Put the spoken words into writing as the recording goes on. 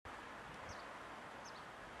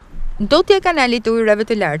Ndotja e kanalit të ujërave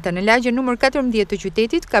të larta në lagjen numër 14 të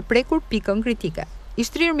qytetit ka prekur pikën kritike. I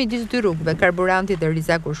shtrirë midis dy rrugëve, karburanti dhe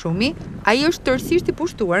Rizakur Shumi, ai është tërësisht i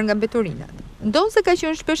pushtuar nga mbeturinat. Ndonse ka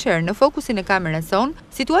qenë shpeshherë në fokusin e kamerës son,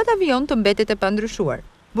 situata vijon të mbetet e pandryshuar.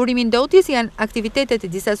 Burimi i ndotjes janë aktivitetet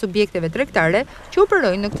e disa subjekteve tregtare që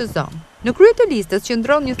operojnë në këtë zonë. Në krye të listës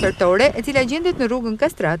qëndron një thertore e cila gjendet në rrugën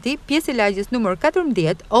Kastrati, pjesë e lagjes numër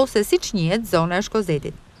 14 ose siç njihet zona e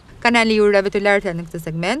Shkozetit. Kanali i ujërave të larta në këtë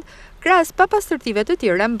segment, krahas papastërtive të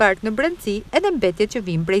tjera, mbart në brendësi edhe mbetjet që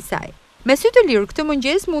vijnë prej saj. Me sy të lirë këtë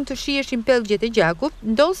mëngjes mund të shiheshin pellgjet e gjakut,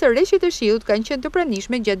 ndonse rreshtet e shiut kanë qenë të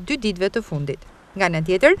pranishme gjatë 2 ditëve të fundit. Nga ana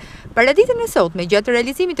tjetër, para ditën e sotme, gjatë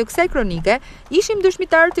realizimit të kësaj kronike, ishim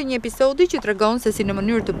dëshmitar të një episodi që tregon se si në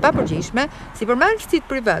mënyrë të papërgjithshme, sipërmarrësit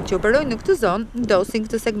privat që operojnë në këtë zonë ndosin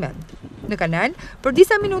këtë segment. Në kanal, për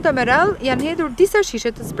disa minuta me radhë janë hedhur disa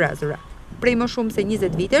shishe të zbrazura. Prej më shumë se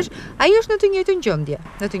 20 vitesh, ai është në të njëjtën gjendje.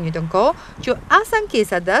 Në të njëjtën kohë që as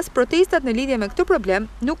ankesa das, protestat në lidhje me këtë problem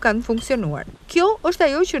nuk kanë funksionuar. Kjo është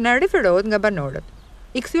ajo që na referohet nga banorët.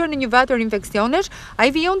 I kthyer në një vatër infeksionesh, ai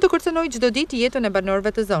vijon të kërcënojë çdo ditë jetën e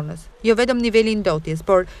banorëve të zonës. Jo vetëm niveli i ndotjes,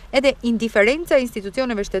 por edhe indiferenca e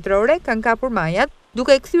institucioneve shtetërore kanë kapur majat,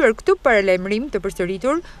 duke kthyer këtë paralajmërim të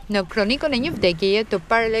përsëritur në kronikën e një vdekjeje të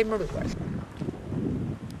paralajmëruar.